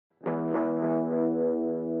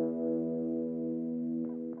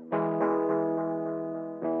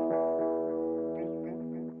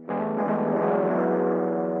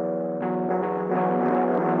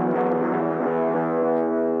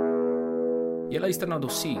Jy luister na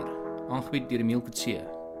Dossier, aangebied deur Emile Kutse.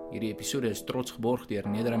 Hierdie episode is trots geborg deur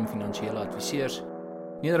Nederum Finansiële Adviseurs.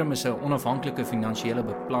 Nederum is 'n onafhanklike finansiële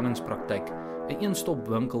beplanningspraktyk, 'n een-stop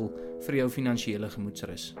winkel vir jou finansiële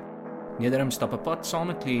gemoedsrus. Nederum stap 'n pad saam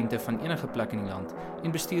met kliënte van enige plek in die land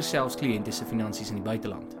en bestuur selfs kliënte se finansies in die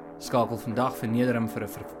buiteland. Skakel vandag vir Nederum vir 'n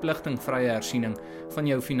verpligtingvrye hersiening van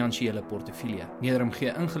jou finansiële portefeulje. Nederum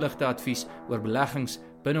gee ingeligte advies oor beleggings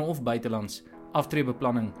binne of buitelands,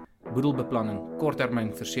 aftreebeplanning, boedelbeplanning,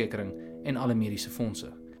 korttermynversekering en alle mediese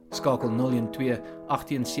fondse. Skakel 012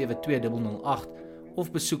 817 2008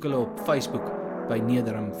 of besoek hulle op Facebook by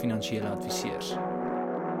Nederum Finansiële Adviseurs.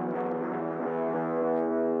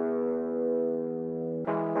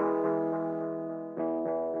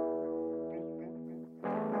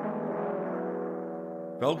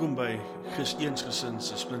 Welkom by Eensgesin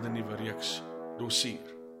se splinternuwe reeks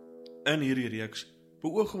Dossier. In hierdie reeks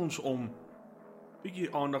beoog ons om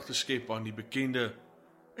bietjie aandag te skep aan die bekende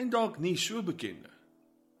en dalk nie so bekende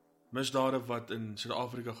misdade wat in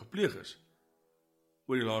Suid-Afrika gepleeg is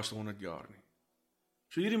oor die laaste 100 jaar nie.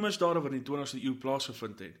 So hierdie misdade wat in die 20ste eeu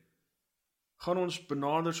plaasgevind het, gaan ons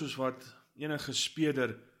benader soos wat enige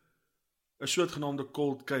speder 'n soortgenaamde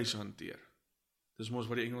cold case hanteer. Dis mos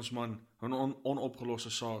wat die Engelsman 'n onopgeloste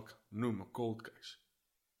saak noem, 'n cold case.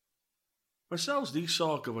 Maar selfs die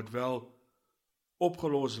sake wat wel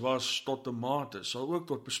opgelos was tot 'n mate, sal ook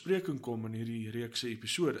tot bespreking kom in hierdie reekse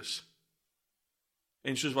episodes.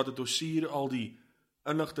 En soos wat het Dossier al die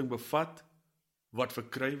inligting bevat, wat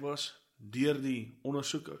verkry was deur die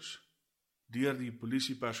ondersoekers, deur die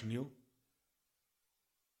polisiepersoneel,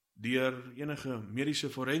 deur enige mediese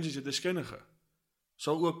forensiese deskundige,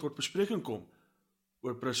 sal ook tot bespreking kom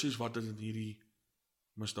oor presies wat het in hierdie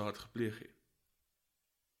misdaad gepleeg het.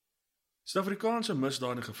 Suid-Afrikaanse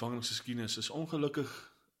misdaad en gevangenisgeskiedenis is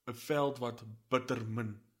ongelukkig 'n veld wat bitter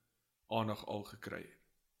min aandag al gekry het.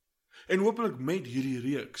 En hopelik met hierdie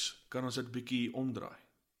reeks kan ons dit bietjie omdraai.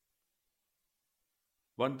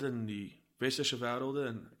 Want in die westerse wêrelde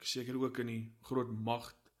en ek seker ook in die groot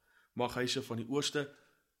maghuise van die ooste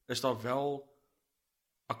is daar wel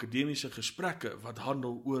akademiese gesprekke wat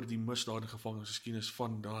handel oor die misdaad en gevangenisgeskiedenis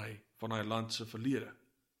van daai land se verlede.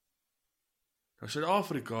 Nou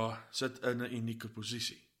Suid-Afrika sit in 'n unieke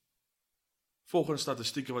posisie. Volgens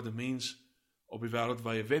statistieke wat 'n mens op die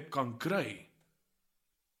wêreldwye web kan kry,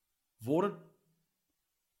 word dit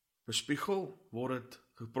bespiegel, word dit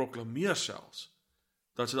geproklameer selfs,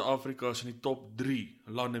 dat Suid-Afrika is in die top 3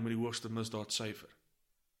 lande met die hoogste misdaadsyfer.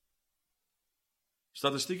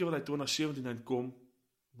 Statistieke wat uit 2017 uitkom,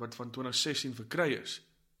 wat van 2016 verkry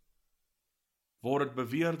is, word dit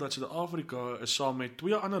beweer dat Suid-Afrika is saam met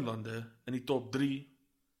 2 ander lande in die top 3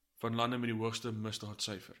 van lande met die hoogste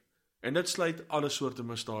misdaadsyfer. En dit sluit alle soorte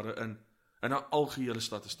misdade in 'n algehele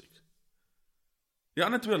statistiek. Die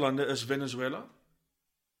ander 2 lande is Venezuela,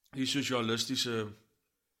 die sosialistiese,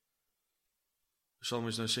 sal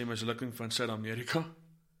mens nou sê, mislukking van Suid-Amerika,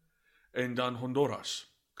 en dan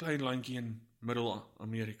Honduras, klein landjie in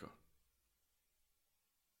Middel-Amerika.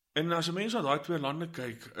 En as 'n mens na daai 2 lande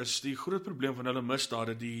kyk, is die groot probleem van hulle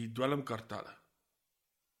misdade die dwelmkartelle.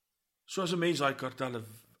 So as 'n mens daai kartelle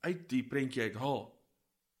uit die prentjie uithaal,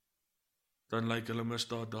 dan lyk hulle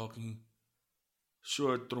misdaad dalk nie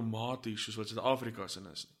so traumaties soos wat Suid-Afrika se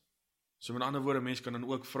is nie. So met ander woorde, mense kan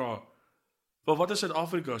dan ook vra, wel wat is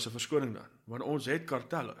Suid-Afrika se verskoning dan? Want ons het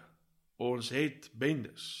kartelle, ons het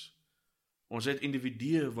bendes, ons het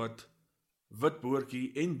individue wat wit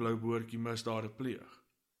boortjie en blou boortjie misdade pleeg.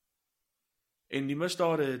 En die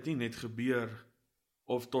misdade het nie net gebeur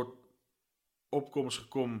of tot opkoms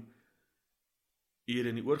gekom hier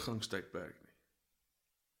in die oorgangstydperk nie.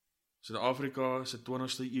 Suid-Afrika se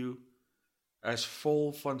 20ste eeu is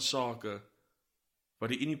vol van sake wat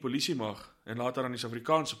die Unie polisie mag en later aan die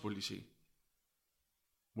Suid-Afrikaanse polisie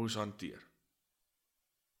moes hanteer.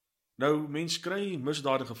 Nou, mens kry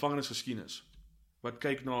misdaad en gevangenisgeskiedenis wat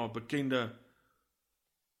kyk na bekende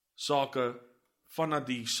sake vanaf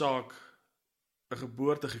die saak 'n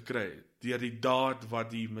geboorte gekry het, deur die daad wat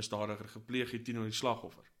die misdadiger gepleeg het teenoor die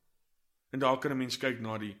slagoffer. En daar kan 'n mens kyk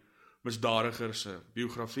na die misdadiger se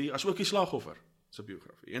biografie, as ook die slagoffer se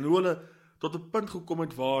biografie, en hoe hulle tot 'n punt gekom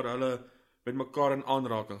het waar hulle met mekaar in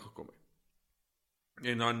aanraking gekom het.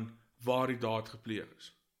 En dan waar die daad gepleeg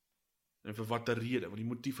is. En vir watter rede, want die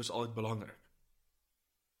motief is altyd belangrik.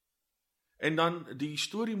 En dan die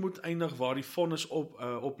storie moet eindig waar die vonnis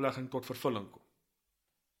oplegging tot vervulling kom.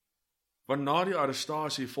 Want na die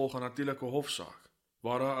arrestasie volg 'n natuurlike hofsaak,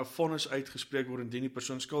 waar daar 'n vonnis uitgespreek word indien die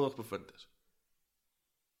persoon skuldig bevind is.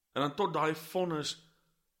 En dan tot daai vonnis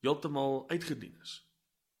heeltemal uitgedien is,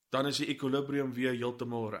 dan is die ekwilibrium weer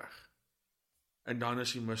heeltemal reg. en dan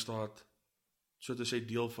is die misdaad, so te sê,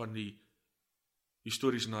 deel van die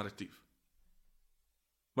historiese narratief.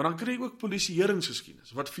 Maar dan kry jy ook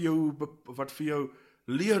polisieeringsgeskiedenis, wat vir jou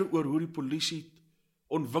leer oor hoe die polisie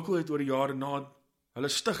ontwikkel het oor die jare na hulle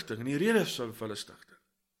stigting, en die redes vir hulle stigting.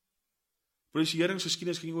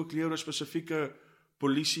 Polisieeringsgeskiedenis kan jy ook leer oor spesifieke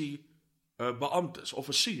polisie beamptes,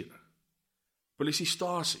 offisiere,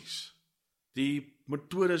 polisiestasies, die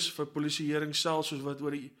metodes vir polisieering self, soos wat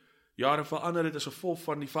oor die jare verander het, as gevolg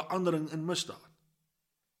van die verandering in misdaad.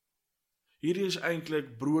 Hierdie is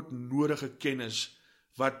eintlik broodnodige kennis,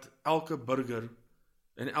 wat elke burger,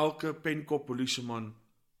 en elke penkop polisieman,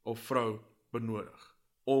 of vrou, benodig,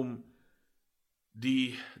 om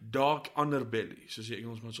die dark underbelly, soos die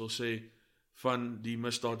Engelsman sal sê, van die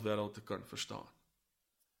misdaadwêreld te kan verstaan.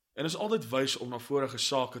 En is altyd wys om na vorige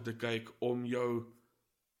sake te kyk, om jou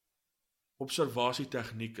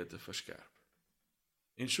observasietegnieke te verskerp.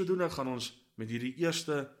 En sodoende gaan ons met hierdie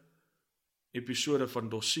eerste episode van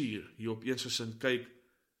Dossier, hier op Eensgesind kyk,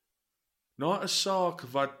 na 'n saak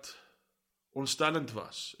wat ontstellend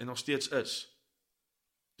was, en nog steeds is,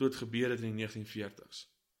 toe het gebeur het in die 1940s.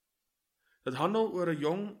 Dit handel oor 'n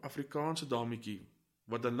jong Afrikaanse dametjie,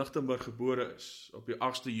 wat in Lichtenburg gebore is, op die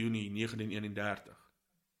 8de Junie 1931.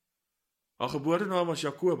 Haar geboortenaam was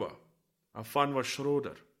Jacoba, haar van was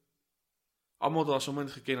Schroeder. Almal daar sommer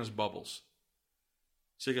geken as Bubbles,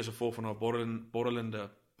 seker as gevolg van haar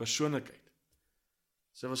borrelende persoonlikheid.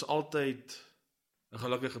 Sy was altyd 'n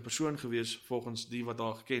gelukkige persoon gewees, volgens die wat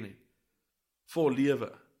haar geken het. Vol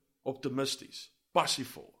lewe, optimisties,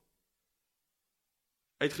 passievol.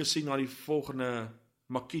 Uitgesien na die volgende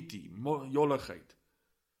makiti, jolligheid,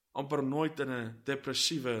 amper nooit in 'n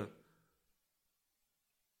depressiewe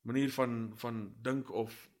manier van dink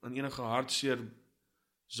of in enige hartseer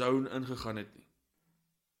zone ingegaan het nie.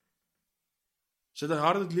 Sy het 'n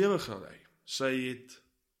harde lewe gelei. Sy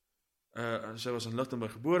was in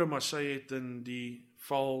Lichtenburg gebore, maar sy het in die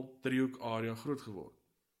Val-driehoek area groot geword.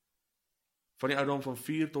 Van die ouderdom van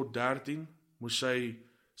 4 tot 13 moes sy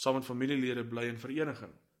saam met familielede bly in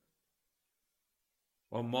vereniging.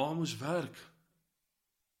 Haar ma moes werk.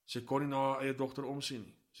 Sy kon nie na haar eie dogter omsien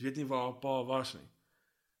nie. Sy weet nie waar haar pa was nie.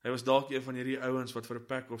 Hy was dalk een van hierdie ouens wat vir 'n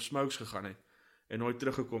pack of smokes gegaan het en nooit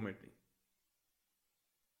teruggekom het nie.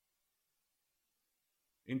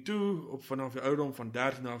 En toe, vanaf die ouderdom van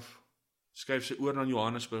 13 af, skuif sy oor na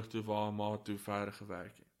Johannesburg toe, waar haar ma toe verder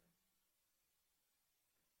gewerk het.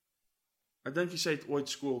 Ek dink sy het ooit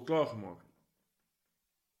skool klaargemaak.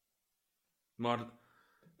 Maar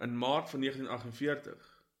in Maart van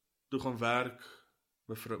 1948, toe gaan werk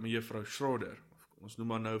mevrou Schroeder, ons noem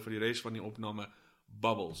maar nou vir die res van die opname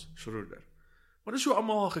Bubbles Schroeder. Maar dis hoe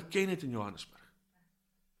almal haar geken het in Johannesburg.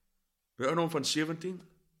 By ouderdom van 17,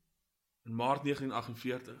 in Maart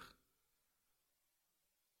 1948,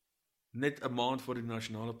 net 'n maand voor die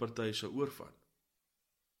Nasionale Party se oorvat,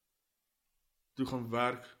 toe gaan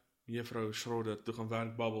werk mevrou Schroeder, toe gaan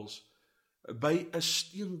werk Bubbles, by 'n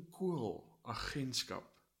steenkool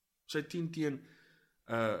agentskap. Sy 10 teen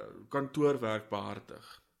kantoorwerk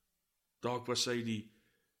behartig. Dalk was sy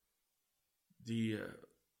die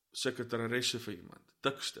sekretaresse vir iemand,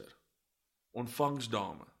 dikster,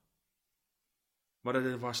 ontvangsdame. Maar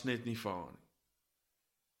dit was net nie vir haar nie.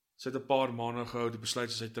 Sy het 'n paar maande gehou, die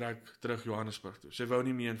besluit sy trek terug Johannesburg toe. Sy wou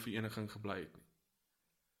nie meer in vereniging gebly het nie.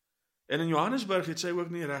 En in Johannesburg het sy ook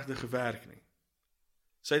nie regtig gewerk nie.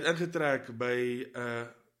 Sy het ingetrek by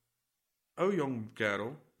 'n ou jong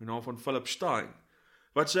kerel, met naam van Philip Stein,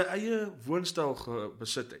 wat sy eie woonstel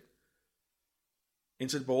besit het. En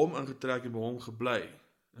sy het by hom ingetrek en by hom gebly.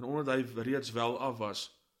 En omdat hy reeds wel af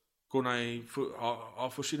was, kon hy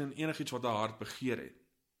haar voorsien in enigiets wat haar hart begeer het.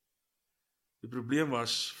 Die probleem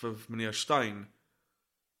was vir meneer Stein,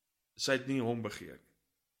 sy het nie hom begeer.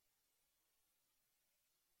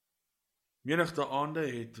 Menigte aande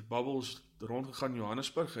het Bubbles rondgegaan in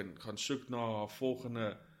Johannesburg en gaan soek na haar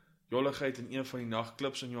volgende jolligheid in een van die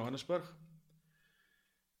nagklubs in Johannesburg.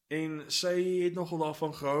 En sy het nogal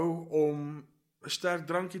daarvan gehou om 'n sterk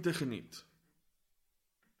drankie te geniet.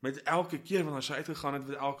 Met elke keer wanneer sy uitgegaan het,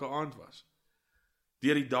 wat elke aand was.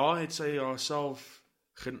 Deur die dae het sy haarself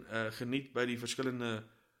geniet by die verskillende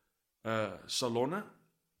salonne,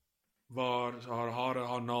 waar haar hare,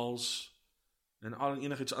 haar naels en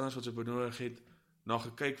enigiets anders wat sy benodig het, na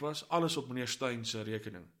gekyk was, alles op meneer Stein se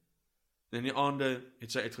rekening. En in die aande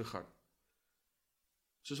het sy uitgegaan.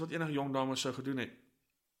 Soos wat enige jong dames sou gedoen het.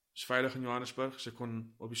 Is veilig in Johannesburg, sy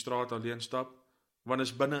kon op die straat alleen stap, want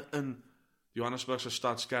is binne in Johannesburg se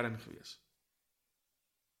stadskern gewees.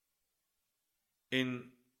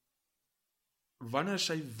 En wanneer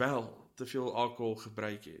sy wel te veel alkohol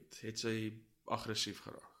gebruik het, het sy aggressief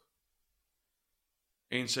geraak.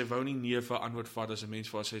 En sy wou nie nee vir antwoord vat as 'n mens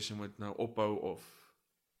vir haar sê sy moet nou ophou of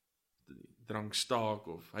drank staak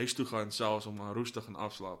of huis toe gaan selfs om haar roes te gaan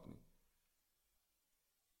afslaap nie.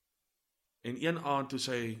 En een aand toe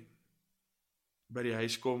sy by die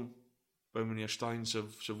huis kom, by meneer Stein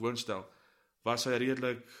se woonstel, was hy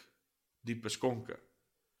redelik diep beskonke.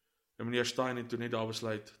 En meneer Stein het toe net daar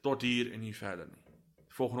besluit, tot hier en nie verder nie.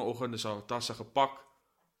 Volgende oggend is haar tasse gepak,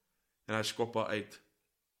 en hy skop haar uit,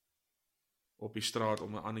 op die straat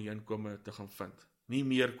om 'n ander inkome te gaan vind. Nie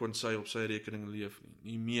meer kon sy op sy rekening leef nie.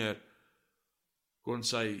 Nie meer kon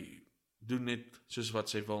sy doen net soos wat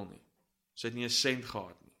sy wil nie. Sy het nie 'n sent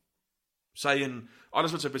gehad nie. Sy en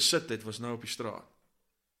alles wat sy besit het, was nou op die straat.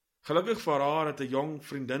 Gelukkig vir haar het 'n jong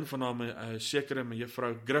vriendin van haar, 'n sekere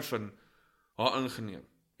mevrou Griffin, haar ingeneem.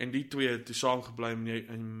 En die twee het toe saamgebly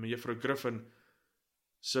in mevrou Griffin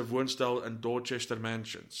se woonstel in Dorchester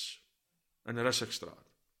Mansions, in Russigstraat.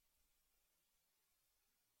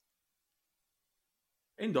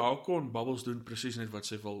 En daar kon Bubbles doen presies net wat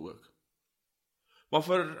sy wil ook. Maar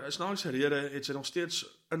vir 'n snaakse rede het sy nog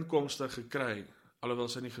steeds inkomste gekry, alhoewel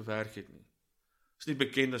sy nie gewerk het nie. Is nie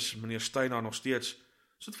bekend as meneer Stein haar nog steeds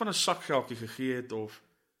soort van 'n sakgeldjie gegee het, of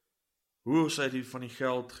hoe sy van die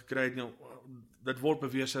geld gekry het nie. Dit word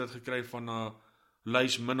beweer sy het gekry van 'n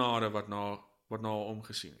lys minnare wat na haar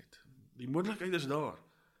omgesien het. Die moontlikheid is daar.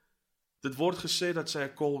 Dit word gesê dat sy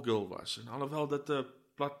 'n call girl was, en alhoewel dit 'n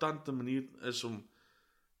plaatante manier is om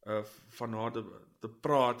van haar te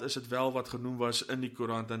praat, is dit wel wat genoem was in die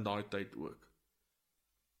koerant in daai tyd ook.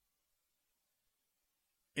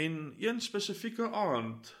 En een spesifieke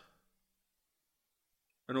aand,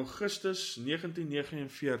 in Augustus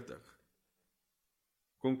 1949,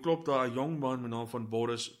 kom klop daar 'n jong man met naam van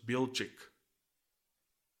Boris Bilchik,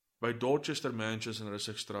 by Dorchester Mansions in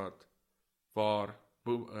Russigstraat, waar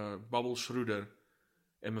Bubbles Schroeder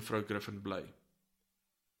en mevrou Griffin bly.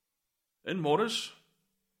 En Morris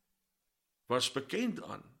was bekend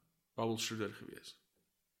aan Bubbles Schroeder gewees,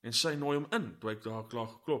 en sy nooi hom in, toe ek daar klaar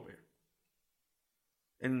geklop het.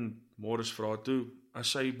 En Morris vra toe,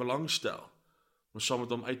 as sy belangstel, om saam met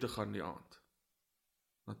hom uit te gaan die aand.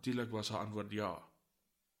 Natuurlik was haar antwoord ja.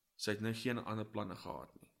 Sy het net geen ander planne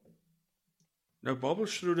gehad nie. Nou,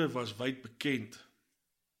 Bubbles Schroeder was wyd bekend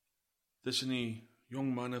tussen die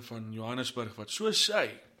jong manne van Johannesburg, wat so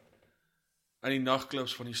sy in die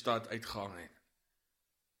nagklubs van die stad uitgehang het.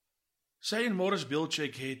 Sy en Morris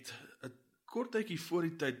Bilchik het 'n kort tydjie voor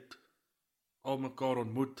die tyd al mekaar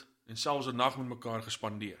ontmoet, en selfs 'n nag met mekaar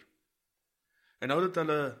gespandeer. En nou dat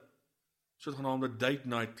hulle sogenaamde date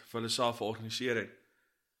night vir hulle self georganiseer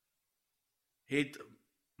het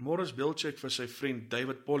Morris Bilchik vir sy vriend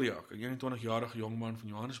David Polyak, 'n 21-jarige jongman van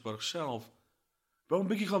Johannesburg self, wou hom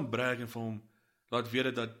bietjie gaan brag en vir hom laat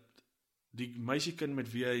weet dat die meisiekind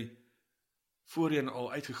met wie hy voorheen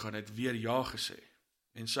al uitgegaan het, weer ja gesê.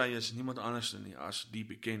 En sy is niemand anders nie as die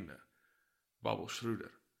bekende Bubbles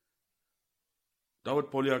Schroeder. David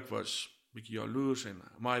Polyak was bietjie jaloers,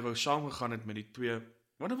 maar hy wou saamgegaan het met die twee,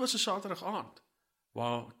 want dit was 'n Saterdag aand,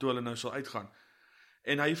 waar toe hulle nou sal uitgaan.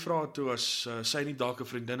 En hy vra toe as sy nie dalk 'n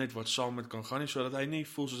vriendin het wat saam met kan gaan nie, sodat hy nie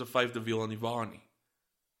voel soos 'n vyfde wiel aan die wa nie.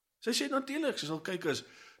 Sy sê natuurlik, sy sal kyk as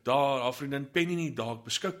daar haar vriendin Penny nie dalk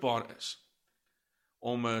beskikbaar is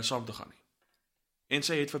om saam te gaan nie. En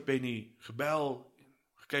sy het vir Penny gebel,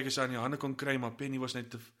 gekyk as sy aan die hande kon kry, maar Penny was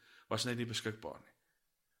net nie beskikbaar nie.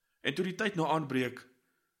 En toe die tyd nou aanbreek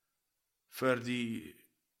vir die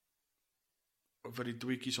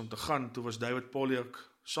tweekies om te gaan, toe was David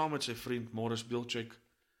Polyak saam met sy vriend Morris Bilchik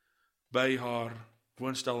by haar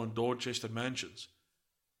woonstel in Dorchester Mansions.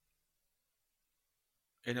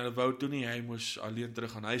 En hulle wou toe nie, hy moes alleen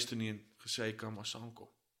terug aan huis toe nie, en gesê hy kan maar saamkom.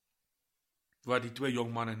 Wat die twee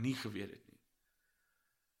jong manne nie geweet het nie.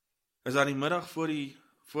 Is aan die middag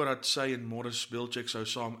voordat sy en Morris Bilchik sou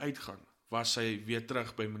saam uitgaan, was sy weer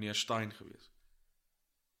terug by meneer Stein gewees.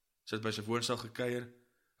 Sy het by sy woonstel gekuier,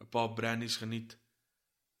 'n paar brandies geniet,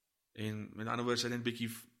 en met ander woorde, sy het net bietjie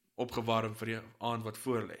opgewarm vir die aand wat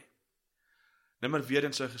voorlê. Nimmer weer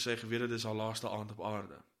en sy gesê geweet dit is haar laaste aand op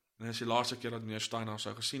aarde. En dit is die laaste keer dat meneer Stein haar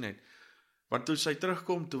sou gesien het. Want toe sy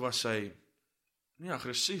terugkom, toe was sy nie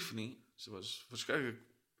aggressief nie, sy was verskriklik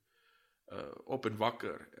op en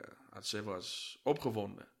wakker, sy was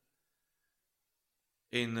opgewonde.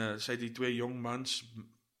 En sy het die twee jong mans,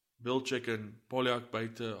 Bilchik en Polyak,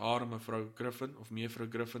 buite haar en mevrou Griffin, of mevrou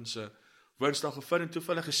Griffin se woonstel gevind, en toe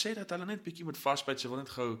hulle gesê dat hulle net bietjie moet vasbyt, sy wil net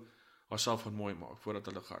gou haarself gaan mooi maak, voordat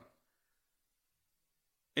hulle gaan.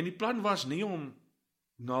 En die plan was nie om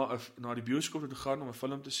na die bioskoop te gaan, om 'n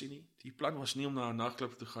film te sien nie, die plan was nie om na 'n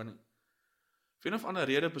nagklub te gaan nie. Vir een of ander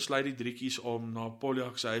rede besluit die driekies om na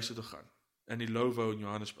Poljak se huis toe te gaan, in die Lovo in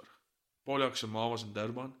Johannesburg. Poljak se ma was in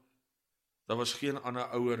Durban. Daar was geen ander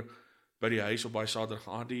ouer by die huis op baie Saterdag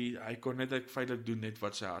aand. Hy kon net feitelik doen net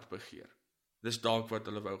wat sy hart begeer. Dis dalk wat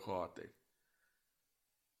hulle wou gehad het.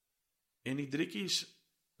 En die driekies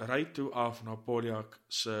ry toe af na Poljak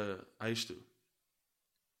se huis toe.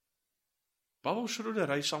 Bubble Schroeder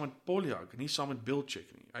ry saam met Poljak, nie saam met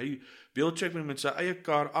Biltchek nie. Biltchek met sy eie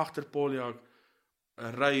kar agter Poljak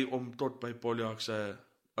ry om tot by Poljak se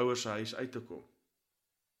ouers se huis uit te kom.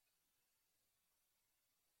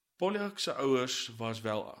 Poljak se ouers was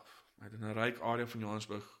wel af. Hy het in 'n ryk area van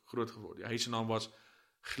Johannesburg groot geword. Die huis se naam was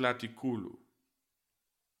Glatikulu.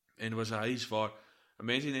 En was 'n huis waar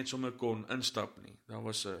mense net sommer kon instap nie. Daar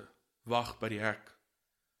was 'n wag by die hek.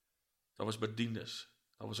 Daar was bediendes.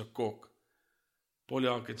 Daar was 'n kok.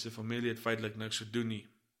 Poljak en sy familie het feitelik niks gedoen nie.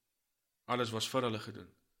 Alles was vir hulle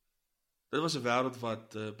gedoen. Dit was 'n wêreld wat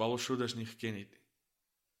Bubble Schroeder nie geken het nie.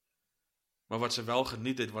 Maar wat sy wel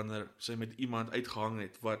geniet het wanneer sy met iemand uitgehang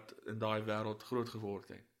het wat in daai wêreld groot geword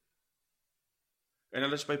het. En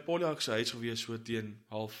hulle is by Poljak se huis gewees so teen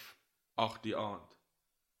 7:30 die aand.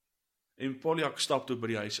 En Poljak stap toe by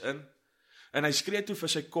die huis in en hy skree toe vir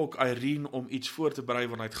sy kok Irene om iets voor te berei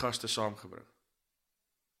want hy het gaste saamgebring.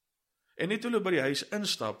 En net toe hulle by die huis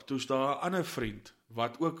instap, toe is daar 'n ander vriend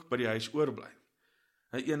wat ook by die huis oorbly.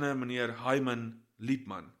 'n ene meneer Hyman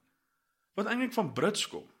Liebman, wat eintlik van Brits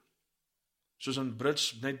kom, soos in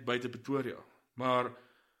Brits net buite Pretoria, maar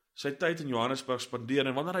sy tyd in Johannesburg spandeer,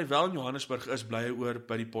 en wanneer hy wel in Johannesburg is, bly hy oor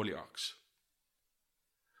by die Poljaks.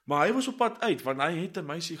 Maar hy was op pad uit, want hy het 'n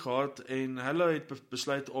meisie gehad, en hulle het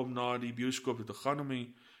besluit om na die bioskoop toe te gaan, om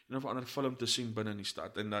een of ander film te sien binne in die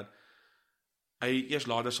stad, en dat hy eers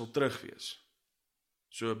later sal terug wees.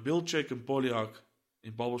 So Biltchek en Poljak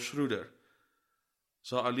en Bubble Schroeder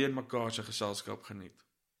sal alleen mekaar se geselskap geniet.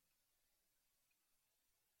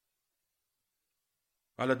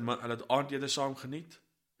 Hulle het aandete saam geniet,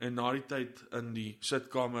 en na die tyd in die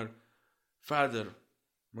sitkamer verder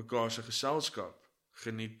mekaar se geselskap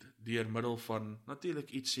geniet deur middel van natuurlik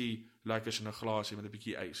ietsie lekkers in 'n glasie met 'n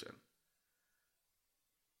bietjie ys in.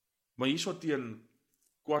 Maar hierso teen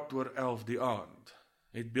 11:15 die aand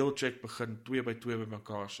het Biltchek begin 2 by 2 by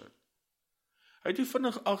mekaar sit. Hy het toe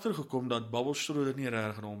vinnig agtergekom dat Bubble Schroeder nie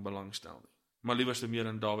reg in hom belangstel nie, maar liewerste meer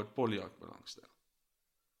in David Poljak belangstel.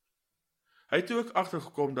 Hy het toe ook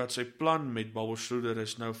agtergekom dat sy plan met Bubble Schroeder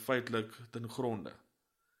is nou feitelik ten gronde.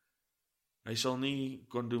 Hy sal nie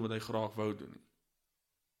kon doen wat hy graag wou doen nie.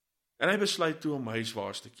 En hy besluit toe om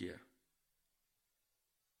huiswaarts te keer.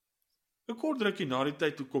 'n Kort rukkie na die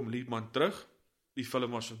tyd toe kom Liebman terug. Die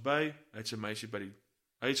film was verby, hy het sy meisie by die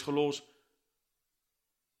huis gelos.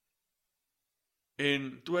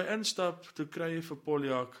 En toe hy instap, toe kry hy vir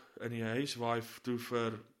Poljak in die huis, waar hy toe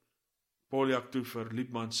vir Poljak toe vir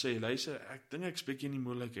Liebman sê, luister, ek dink ek is bietjie in die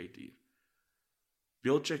moeilikheid hier.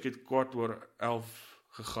 Biltchek het 11:15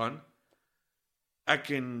 gegaan. Ek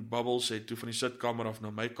en Bubbles het toe van die sitkamer af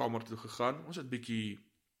na my kamer toe gegaan. Ons het bietjie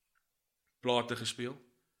plate gespeel.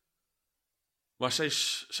 Maar sy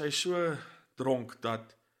is so dronk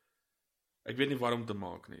dat ek weet nie waarom te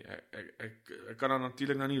maak nie. Ek kan haar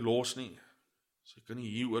natuurlik nou nie los nie. Sy kan nie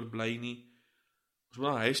hier oor bly nie. Ons moet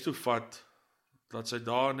haar huis toe vat, dat sy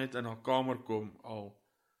daar net in haar kamer kom, al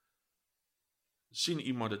sien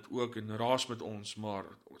iemand dit ook en raas met ons, maar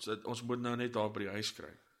ons moet nou net daar by die huis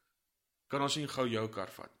kry. Kan ons nie gou jou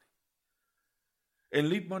kar vat nie. En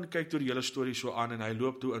Liebman kyk toe die hele storie so aan, en hy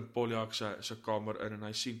loop toe in Poljak se kamer in, en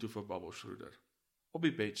hy sien toe vir Bubble Schroeder op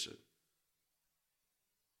die bed sit.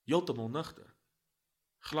 Heeltemal nugter.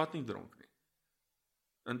 Glad nie dronk nie.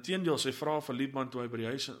 Inteendeel, sy vra vir Liebman toe hy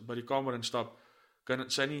by die kamer instap,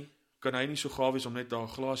 kan hy nie so gaaf wees om net daar 'n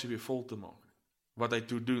glasie weer vol te maak nie. Wat hy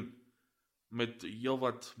toe doen, met heel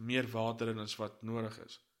wat meer water in as wat nodig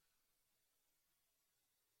is.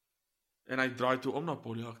 En hy draai toe om na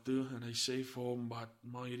Poljak toe, en hy sê vir hom,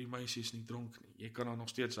 maar hierdie meisie is nie dronk nie. Jy kan haar nog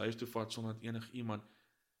steeds huis toe vat, sonder dat enig iemand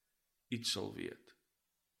iets sal weet.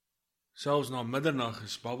 Selfs na middernag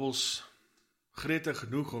is Bubbles gretig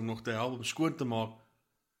genoeg om nog te help om skoon te maak,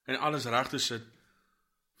 en alles reg te sit,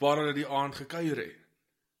 waar hulle die aand gekuier het.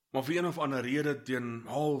 Maar vir een of ander rede teen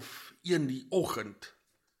 12:30 die oggend,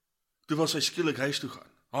 toe wil sy skielik huis toe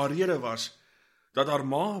gaan. Haar rede was, dat haar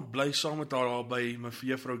ma bly saam met haar by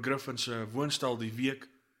mevrou Griffin se woonstel die week,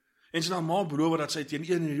 en sy haar ma beloof dat sy teen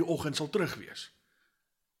 1:00 die oggend sal terug wees.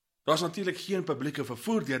 Daar's natuurlik geen publieke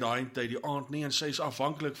vervoer deur daai tyd die aand nie, en sy is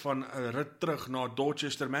afhanklik van 'n rit terug na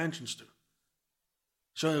Dorchester Mansions toe.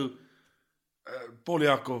 So,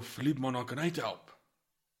 Poljak of Liebman kan uithelp.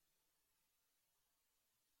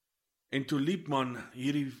 En toe Liebman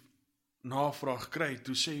hierdie navraag kry,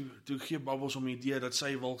 toe gee Bubbles om die idee dat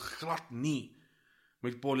sy wil glad nie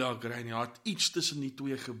met Polyak ry nie. Het iets tussen die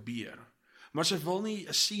twee gebeur. Maar sy wil nie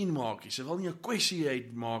 'n scene maak nie, sy wil nie 'n kwessie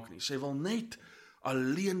uitmaak nie, sy wil net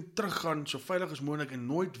alleen teruggaan, so veilig as moontlik en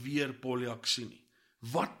nooit weer Polyak sien nie.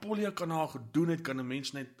 Wat Polyak aan haar gedoen het, kan 'n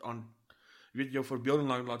mens net aan, jou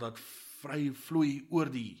verbeelding laat dat vry vloei oor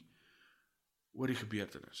die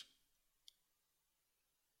gebeurtenis.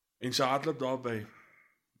 En sy hardloop daar by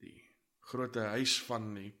die groot huis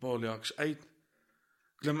van die Polyaks uit,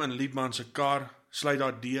 klim in Liebman se kar, sluit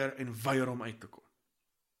daar deur en weier om uit te kom.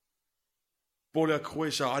 Polyak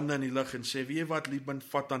gooi sy hande in die lug en sê, weet jy wat, Liebman,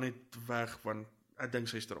 vat dan net weg, want ek dink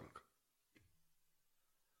sy is dronk.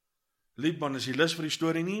 Liebman is nie lus vir die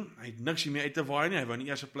storie nie, hy het niks hiermee uit te waai nie, hy wou in die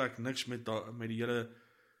eerste plek niks met die hele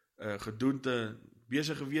gedoente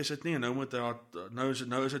besig gewees het nie, en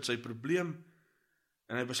nou is dit sy probleem,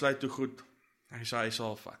 en hy besluit toe goed, hy sê hy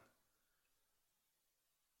sal vat.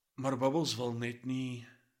 Maar Bubbles wil net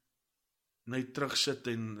terugsit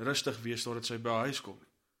en rustig wees totdat sy by haar huis kom.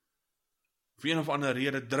 Vir een of ander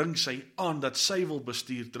rede dring sy aan dat sy wil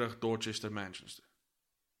bestuur terug Dorchester Mansions toe.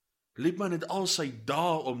 Liebman het al sy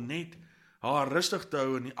dae om net haar rustig te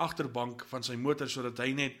hou in die agterbank van sy motor, sodat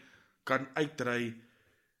hy net kan uitry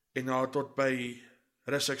en haar tot by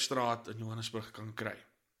Russekstraat in Johannesburg kan kry.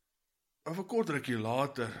 Of 'n kort rukkie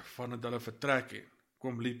later, vandat hulle vertrek het,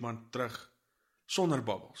 kom Liebman terug sonder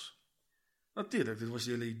Bubbles. Natuurlik, dit was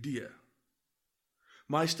die hele idee.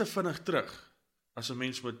 Maar hy is te vinnig terug, as 'n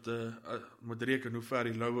mens moet reken hoe ver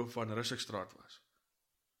die loue van Russekstraat was.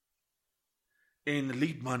 En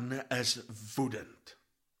Liebman is woedend.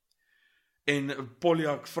 En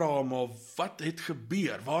Polyak vra hom, maar wat het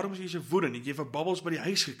gebeur? Waarom is jy so woedend? Het jy vir Bubbles by die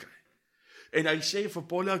huis gekry? En hy sê vir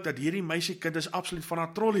Polyak dat hierdie meisiekind is absoluut van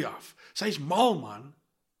haar trolley af. Sy is mal, man.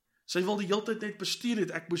 Sy wil die hele tyd net bestuur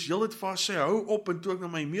het. Ek moes heel dit vir haar sê, hou op, en toe ek na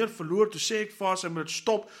my meer verloor, toe sê ek vir haar, sy moet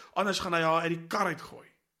stop, anders gaan hy haar uit die kar uitgooi.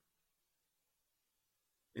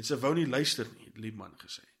 En sy wou nie luister nie, het Liebman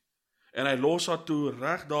gesê. En hy los haar toe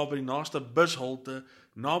reg daar by die naaste bushalte,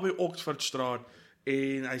 naby Oxfordstraat,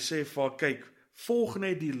 en hy sê vir haar, kyk, volg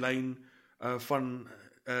net die lyn van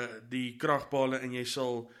die kragpale en jy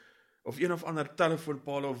sal, of een of ander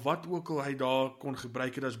telefoonpale, of wat ook al hy daar kon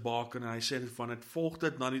gebruik het as baken, en hy sê van het, volg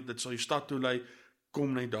dit sal jy stad toe lei,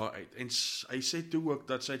 kom net daar uit. En hy sê toe ook,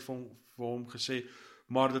 dat sy het vir hom gesê,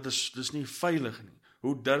 maar dit is nie veilig nie,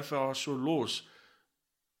 hoe durf hy haar so los?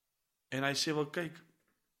 En hy sê, wel kyk,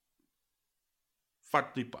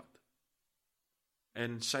 vat die pad.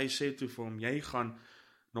 En sy sê toe vir hom, jy gaan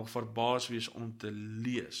nog verbaas wees om te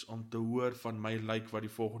lees, om te hoor van my lijk wat die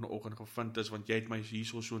volgende oggend gevind is, want jy het my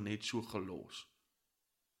hierso so net so gelos.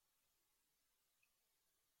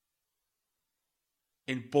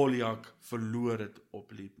 En Polyak verloor het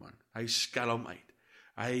op Liebman. Hy skel hom uit.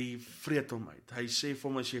 Hy vreet hom uit. Hy sê vir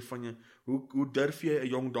hom, as jy van jou, hoe durf jy 'n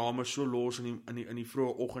jong dame so los in die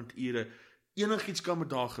vroeë oggendure? Enigiets kan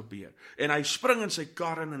met haar gebeur. En hy spring in sy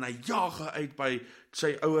kar in en hy jaag haar uit by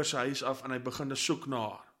sy ouers se huis af en hy begin te soek na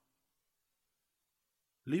haar.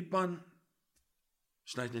 Liebman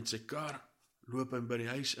sny net sy kar, loop by die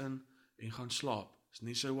huis in en gaan slaap. Is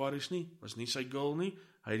nie sy worries nie, was nie sy girl nie.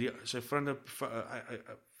 Hy het sy vriende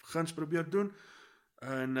guns probeer doen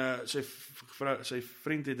en sy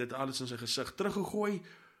vriend het dit alles in sy gesig teruggegooi.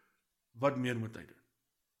 Wat meer moet hy doen?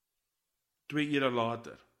 2 ure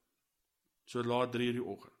later, so laat 3 uur die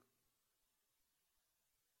oggend,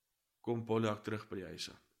 kom Polyak terug by die huis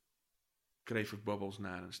aan. Kry vir Bubbles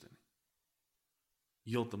nêrens nie.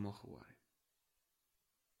 Heeltemal gehoor.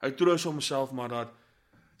 Hy troos homself maar dat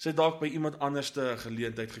sy dalk by iemand anders 'n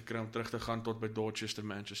geleentheid gekry om terug te gaan tot by Dorchester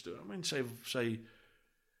Manchester. I mean, sy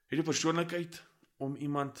het die persoonlikheid om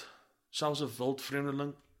iemand, selfs 'n wild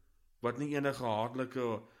vreemdeling, wat nie enige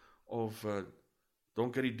haatlike of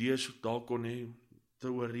donker idees dalk kon hê, te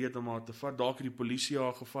oorreed om haar te vat. Dalk het die polisie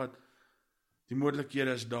haar gevat. Die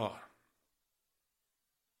moontlikhede is daar.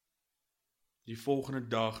 Die volgende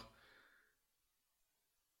dag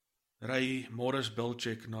ry Morris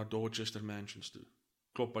Bilchek na Dorchester Mansions toe.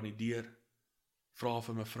 Klop aan die deur, vra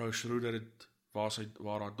vir mevrou Schroeder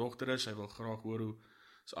waar haar dogter is. Sy wil graag hoor hoe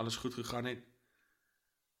alles goed gegaan het.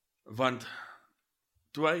 Want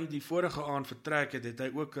toe hy die vorige aand vertrek het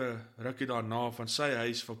hy ook 'n rukkie daarna van sy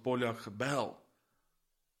huis vir Polyak gebel.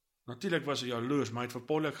 Natuurlik was hy jaloers, maar hy het vir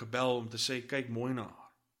Polyak gebel om te sê, kyk mooi na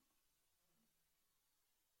haar.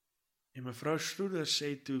 En mevrou Schroeder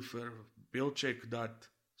sê toe vir Bilchek dat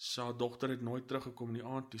sy dogter het nooit teruggekom in die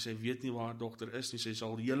aand, toe sy weet nie waar haar dogter is nie, sy is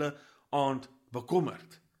al die hele aand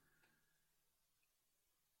bekommerd.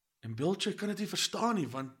 En Bilchek kan dit nie verstaan nie,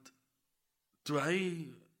 want toe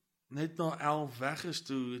hy net na 11 weg is,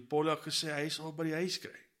 toe het Pollak gesê, hy sal by die huis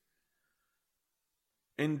kry.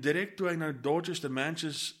 En direk toe hy nou Dorchester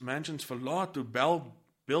Mansions verlaat, toe bel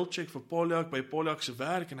Bilchik vir Pollak by Pollak se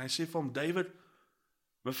werk, en hy sê vir hom, David,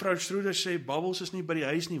 mevrou Schroeder sê, Bubbles is nie by die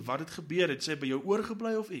huis nie, wat het gebeur? Het sy by jou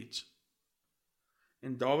oorgebly of iets?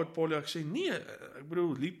 En David Pollak sê, nee, ek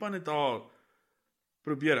bedoel, Lipan het daar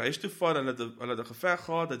probeer huis toe vat, hulle het 'n geveg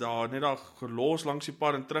gehad, het daar net daar gelos langs die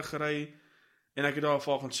pad en teruggery, en ek het daar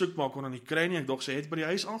vir haar gaan soek, maar kon aan die kry nie, ek dog sy het by die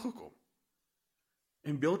huis aangekom.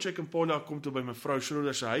 En Bilchik en Pollak kom toe by mevrou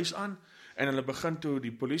Schroeder se huis aan, en hulle begin toe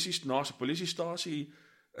die naaste polisiestasie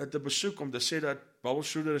te besoek, om te sê dat Bubbles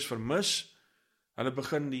Schroeder is vermis. Hulle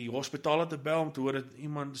begin die hospitale te bel, om te hoor dat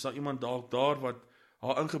is daar iemand dalk daar, wat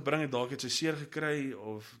haar ingebring het, dalk het sy seer gekry,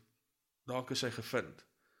 of dalk is sy gevind,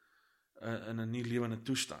 in 'n nie lewende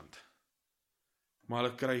toestand. Maar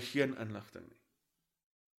hulle kry geen inligting nie.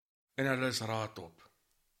 En hulle is raad op.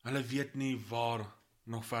 Hulle weet nie waar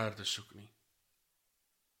nog verder soek nie.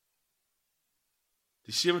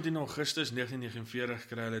 Die 17 Augustus 1949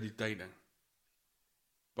 kry hulle die tyding.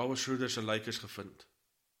 Bubbles Schroeder se lijk is gevind.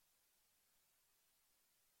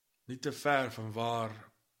 Nie te ver van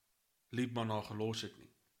waar Liebman haar gelos het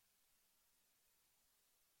nie.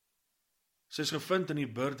 Sy is gevind in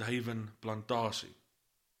die Birdhaven plantasie.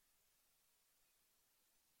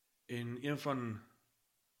 En een van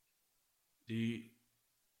die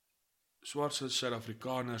swartse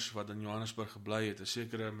Suid-Afrikaners wat in Johannesburg gebly het, 'n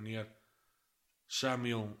sekere meneer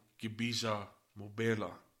Samuel Kibiza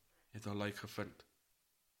Mobela, het haar lijk gevind.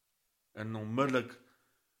 En onmiddellik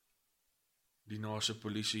die naaste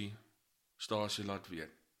polisiestasie laat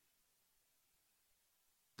weet.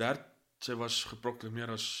 Sy was geproklameer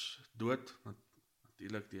as dood,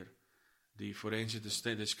 natuurlik deur die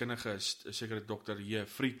forensiese deskundige, sekere Dr. J.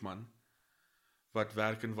 Friedman, wat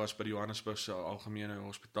werkend was by die Johannesburgse Algemene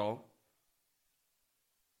Hospitaal,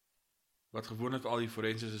 wat gewoonlik al die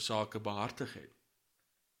forensiese sake behartig het.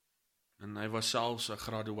 En hy was selfs 'n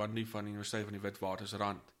graduandi van die Universiteit van die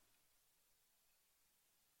Witwatersrand.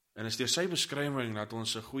 En is deur sy beskrywing dat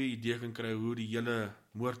ons 'n goeie idee kan kry hoe die hele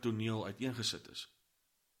moordtoneel uiteengesit is.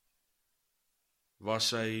 Was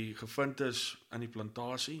sy gevind is in die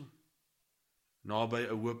plantasie, naby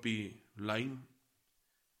 'n hoopie lym,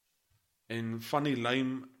 en van die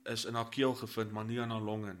lym is in haar keel gevind, maar nie aan haar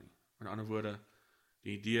longe nie. Met ander woorde,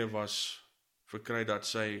 die idee was verkry dat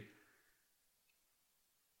sy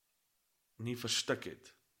nie verstik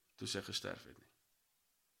het toe sy gesterf het nie.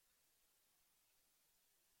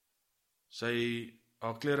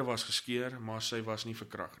 Haar klere was geskeur, maar sy was nie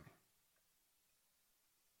verkragt nie.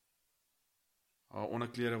 Haar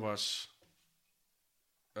onderklere was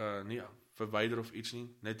nie verwyder of iets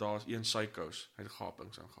nie, net daar is een sykous, hy het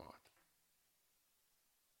gapings aan gehad.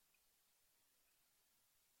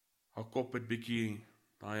 Haar kop het bietjie,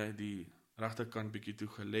 die regterkant bietjie toe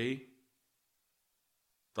gelê.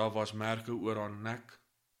 Daar was merke oor haar nek,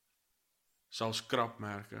 selfs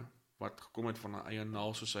krapmerke, wat gekom het van haar eie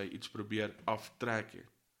naal, soos sy iets probeer aftrek het.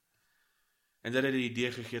 En dit het die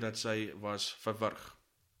idee gegee dat sy was verwrig.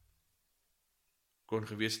 Kon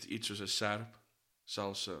gewees het iets soos 'n serp,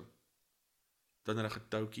 selfs 'n dunnerige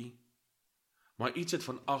toukie, maar iets het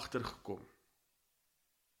van agter gekom.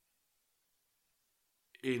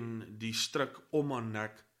 En die stryk om haar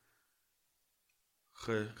nek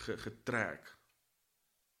getrek.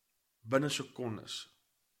 Binne sekondes.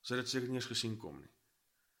 Sy het dit seker nie eens gesien kom nie.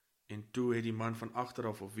 En toe het die man van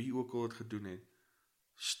agteraf, of wie ook al het gedoen het,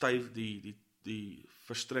 styf die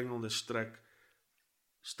verstrengelde stryk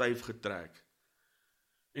styf getrek.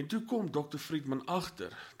 En toe kom Dr. Friedman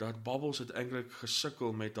agter dat Bubbles het eintlik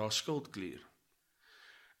gesukkel met haar skildklier.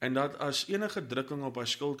 En dat as enige drukking op haar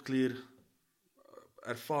skildklier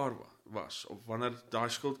ervaar was, of wanneer daai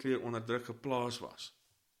skildklier onder druk geplaas was,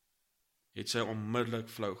 het sy onmiddellik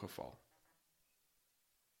flou geval.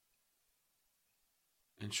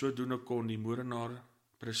 En sodoende kon die moordenaar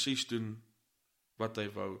presies doen wat hy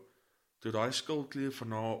wou, toe daai skildklier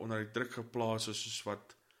van haar onder die druk geplaas is, soos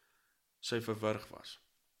wat sy verwrig was.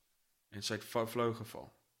 En sy het flou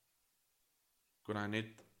geval. Kon hy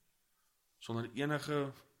net, sonder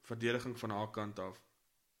enige verdediging van haar kant af,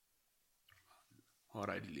 haar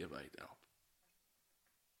uit die lewe uithelp.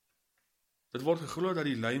 Dit word geglo dat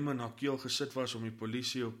die lym in haar keel gesit was om die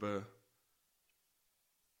polisie op 'n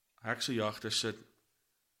heksejag te sit.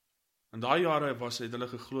 In daai jare het hulle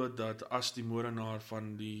geglo dat as die moordenaar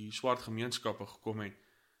van die swart gemeenskappe gekom het,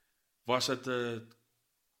 was dit 'n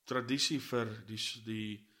tradisie vir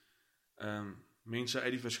die mense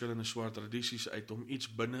uit die verskillende swart tradisies uit om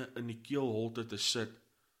iets binne in die keelholte te sit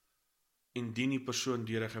indien die persoon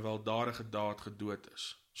deur 'n gewelddadige daad gedood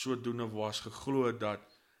is. Sodoende was geglo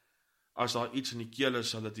dat as daar iets in die keel is,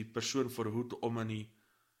 sal dit die persoon verhoed om in die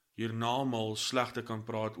hiernamaal sleg te kan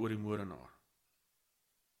praat oor die moordenaar.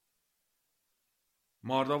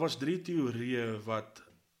 Maar daar was 3 teorieë wat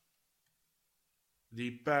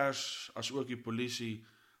die pers as ook die polisie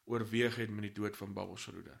oorweeg het met die dood van Bubble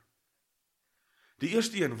Schroeder. Die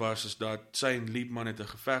eerste een was is dat sy en Liebman het 'n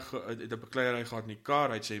geveg, het 'n bekleierery gehad in die kar,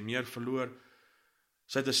 hy het sy meer verloor,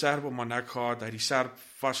 sy het 'n serp om haar nek gehad, hy het die serp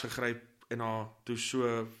vasgegryp en haar toe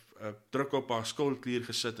so druk op haar skouderklier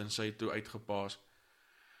gesit en sy het toe uitgepaas.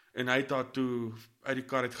 En hy het haar toe uit die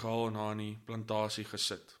kar uitgehaal en haar in die plantasie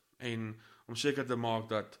gesit. En om seker te maak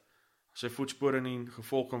dat sy voetspore nie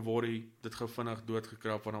gevolg kan word, dit gou vinnig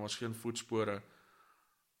doodgekrap, want daar was geen voetspore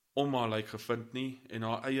om haar lijk gevind nie, en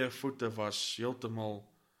haar eie voete was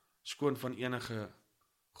heeltemal skoon van enige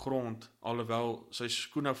grond, alhoewel sy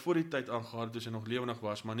skoene voor die tyd aangehad het toe sy nog lewendig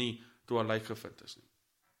was, maar nie toe haar lijk gevind is nie.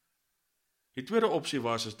 Die tweede opsie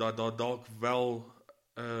was is dat daar dalk wel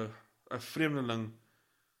 'n vreemdeling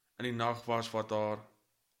in die nag was wat haar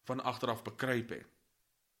van agteraf bekruip het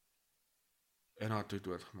en haar toe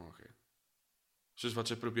doodgemaak het. Soos wat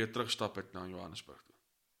sy probeer terugstap het na Johannesburg toe.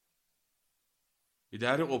 Die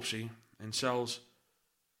derde opsie, en selfs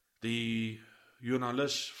die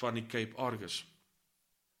joernalis van die Cape Argus,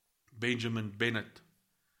 Benjamin Bennett,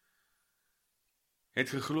 het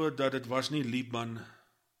geglo dat dit was nie Liebman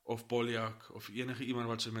of Polyak of enige iemand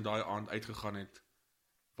wat sy met daai aand uitgegaan het,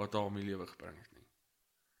 wat haar om die lewe gebring het nie.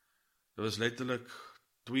 Dit was letterlik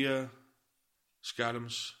 2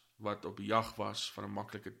 skelms wat op die jag was van 'n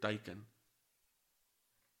maklike teiken,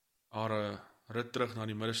 haar 'n rit terug na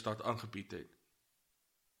die middestad aangebied het.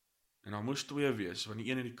 En daar moes 2 wees, want die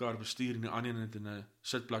een het die kar bestuur en die ander het in 'n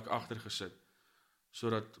sitplek agter gesit,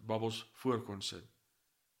 sodat Bubbles voor kon sit.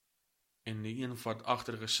 En die een wat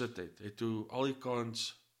agter gesit het toe al die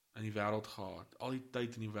kans in die wêreld gehad, al die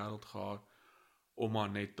tyd in die wêreld gehad, om haar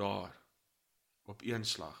net daar, op een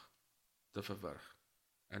slag, te verwrig,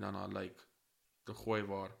 en dan haar lijk te gooi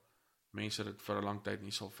waar mense dit vir 'n lang tyd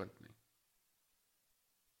nie sal vind nie.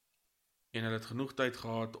 En hulle het genoeg tyd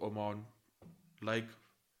gehad om haar lijk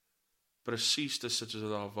presies te sit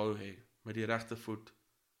soos haar wou hê, met die regte voet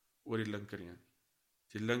oor die linkerheen,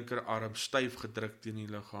 die linkerarm styf gedruk teen die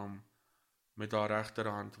liggaam, met haar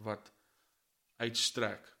regterhand wat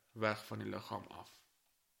uitstrek weg van die liggaam af.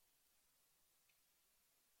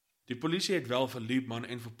 Die polisie het wel vir Liebman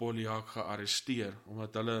en vir Polyak gearresteer,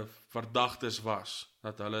 omdat hulle verdagtes was,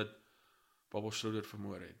 dat hulle Bubble Schroeder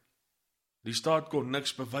vermoor het. Die staat kon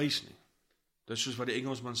niks bewys nie. Dit is soos wat die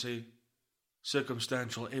Engelsman sê,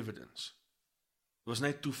 circumstantial evidence. Het was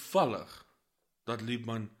net toevallig, dat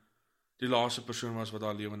Liebman die laaste persoon was wat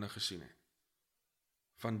haar lewendig gesien het.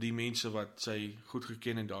 Van die mense wat sy goed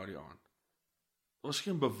geken het daardie aand. Er was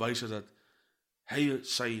geen bewys dat hy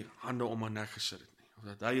sy hande om haar nek gesit het nie, of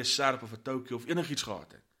dat hy 'n serp of 'n toukie of enigiets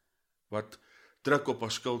gehad het, wat druk op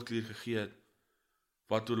haar skouderklier gegee het,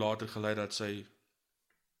 wat toe later gelei dat sy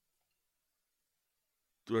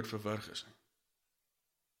dood verwrig is nie.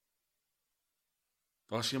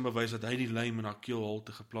 Daar is geen bewys dat hy die lijm in haar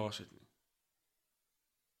keelholte geplaas het nie.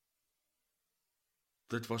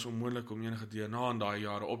 Dit was onmoontlik om enige DNA in daai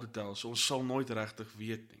jare op te tel, so ons sal nooit regtig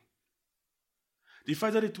weet nie. Die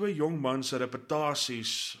feit dat die 2 jong mans se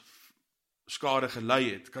reputasies skade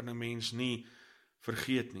gelei het, kan 'n mens nie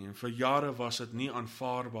vergeet nie. En vir jare was dit nie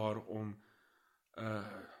aanvaarbaar om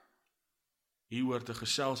hieroor te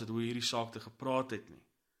gesels het, hoe hierdie saak te gepraat het nie.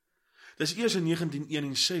 Dis eers in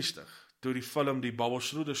 1961, toe die film die Bubble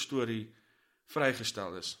Schroeder storie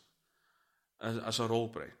vrygestel is, as 'n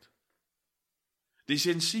rolprent. Die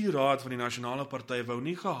sensuurraad van die Nasionale Party wou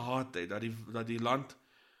nie gehad het dat die land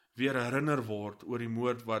weer herinner word oor die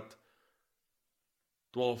moord wat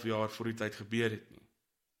 12 jaar voor die tyd gebeur het nie.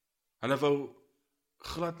 Hulle wou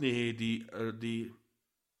glad nie hê die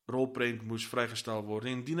rolprent moes vrygestel word,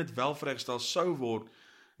 en indien dit wel vrygestel sou word,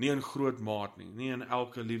 nie in groot maat nie in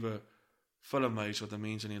elke liewe filmhuis wat 'n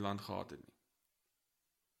mens in die land gehad het nie.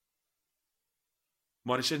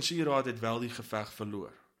 Maar die sensuurraad het wel die geveg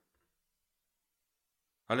verloor.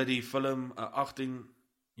 Hulle die film 'n 18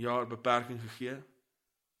 jaar beperking gegee,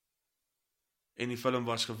 en die film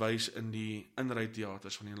was gewys in die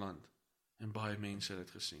inryteaters van die land, en baie mense het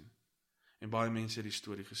dit gesien, en baie mense het die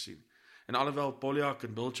storie gesien. En alhoewel Polyak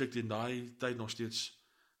en Bilchik in daai tyd nog steeds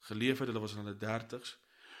geleef het, hulle was in hulle 30's,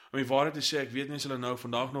 om die waarheid te sê, ek weet nie as hulle nou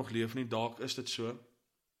vandag nog leef nie, dalk is dit so.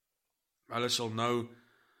 Hulle sal nou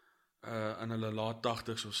in hulle laat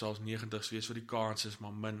 80's of selfs 90's wees, so die kans is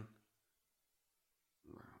maar min.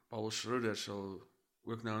 Bubble Schroeder sal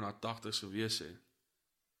ook nou in haar 80's gewees het,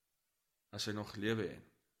 as sy nog gelewe het,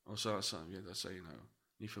 ons weet dat sy nou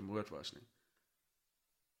nie vermoord was nie.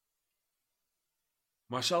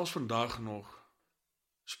 Maar selfs vandag nog,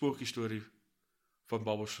 spookhistorie van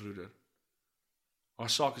Barbara Schroeder. Haar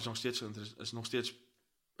saak is nog steeds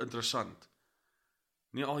interessant.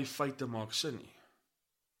 Nie al die feite maak sin nie.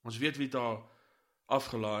 Ons weet wie daar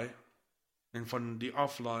afgelaai, en van die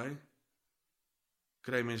aflaai,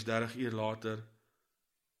 kry mens 30 uur later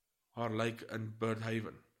haar lijk in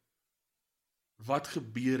Birdhaven. Wat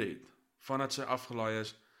gebeur het, vandat sy afgelaai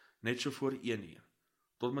is, net so voor 1 uur,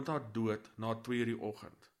 tot met haar dood, na 2 uur die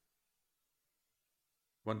oggend.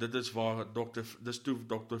 Want dit is waar toe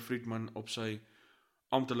Dr. Friedman op sy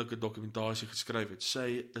amptelike dokumentasie geskryf het.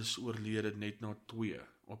 Sy is oorlede net na 2,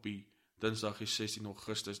 op die Dinsdag 16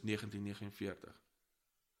 Augustus 1949.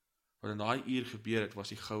 Wat in daai uur gebeur het, was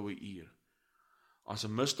die goue uur. As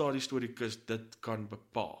 'n misdaadhistorikus dit kan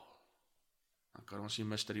bepaal, dan kan ons die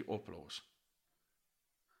mysterie oplos.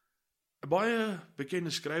 'n Baie bekende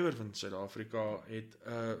skrywer van Suid-Afrika het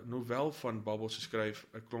 'n novel van Bubbles geskryf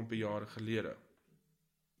 'n klompie jare gelede.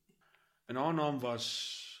 En haar naam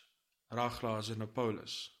was Ragla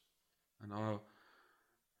Xenopoulos. En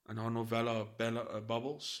haar novella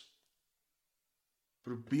Bubbles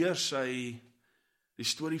probeer sy die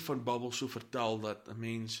storie van Bubbles so vertel dat 'n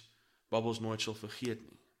mens Bubbles nooit sal vergeet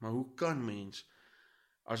nie. Maar hoe kan mens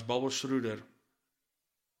as Barbara Schroeder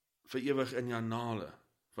vir ewig in die annale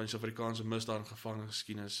van die Suid-Afrikaanse misdaad en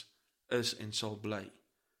gevangenisgeskiedenis is en sal bly?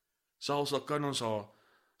 Selfs al kan ons haar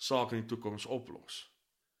saak in die toekoms oplos.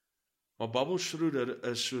 Maar Barbara Schroeder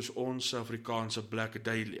is soos ons Suid-Afrikaanse Black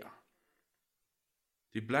Dahlia.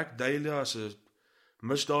 Die Black Dahlia is 'n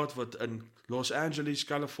misdaad wat in Los Angeles,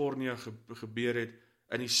 Californië gebeur het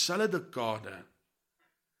in dieselfde dekade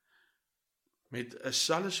met 'n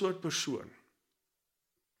selfde soort persoon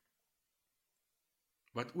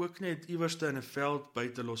wat ook net iewerste in 'n veld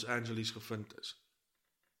buite Los Angeles gevind is.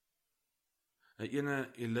 'n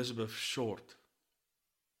ene Elizabeth Short.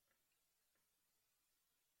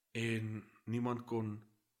 En niemand kon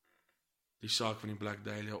die saak van die Black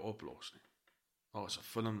Dahlia oplos nie. Daar was 'n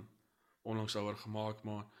film onlangs daaroor gemaak,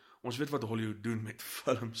 maar ons weet wat Hollywood doen met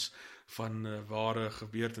films van ware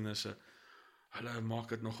gebeurtenisse. Hulle maak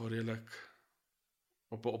dit nogal redelik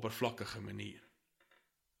op 'n oppervlakkige manier.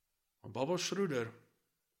 Maar Barbara Schroeder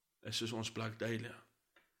is soos ons Black Dahlia.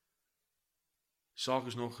 Saak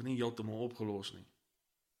is nog nie heeltemal opgelos nie.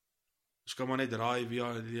 Ons kan maar net raai wie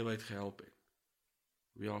haar lewe uit gehelp het.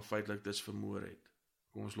 Wie haar feitelik dis vermoor het.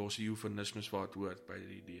 Kom ons los die eufemismes waar het hoort by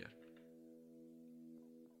die deur.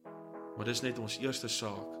 Maar dis net ons eerste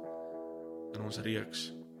saak in ons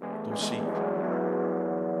reeks Dossier.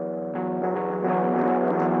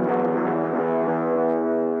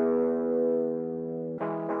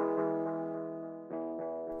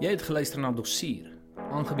 Jy het geluister na Dossier,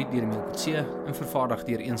 aangebied deur Emile Kutse en vervaardig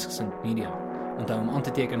deur Eensgesind Media. Onthou om aan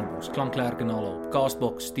te teken op ons klankleerkanale op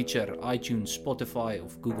Castbox, Stitcher, iTunes, Spotify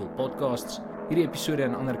of Google Podcasts. Hierdie episode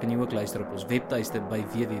en ander kan jy ook luister op ons webtuiste by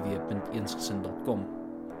www.eensgesind.com.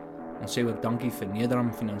 Ons sê ook dankie vir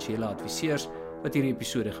Nederam Finansiële Adviseurs wat hierdie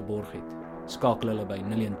episode geborg het. Skakel hulle by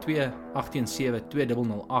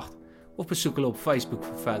 012-817-2008 of besoek hulle op Facebook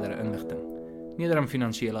vir verdere inligting. Nederam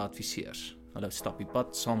Finansiële Adviseurs. Hulle stap die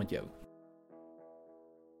pad saam met jou.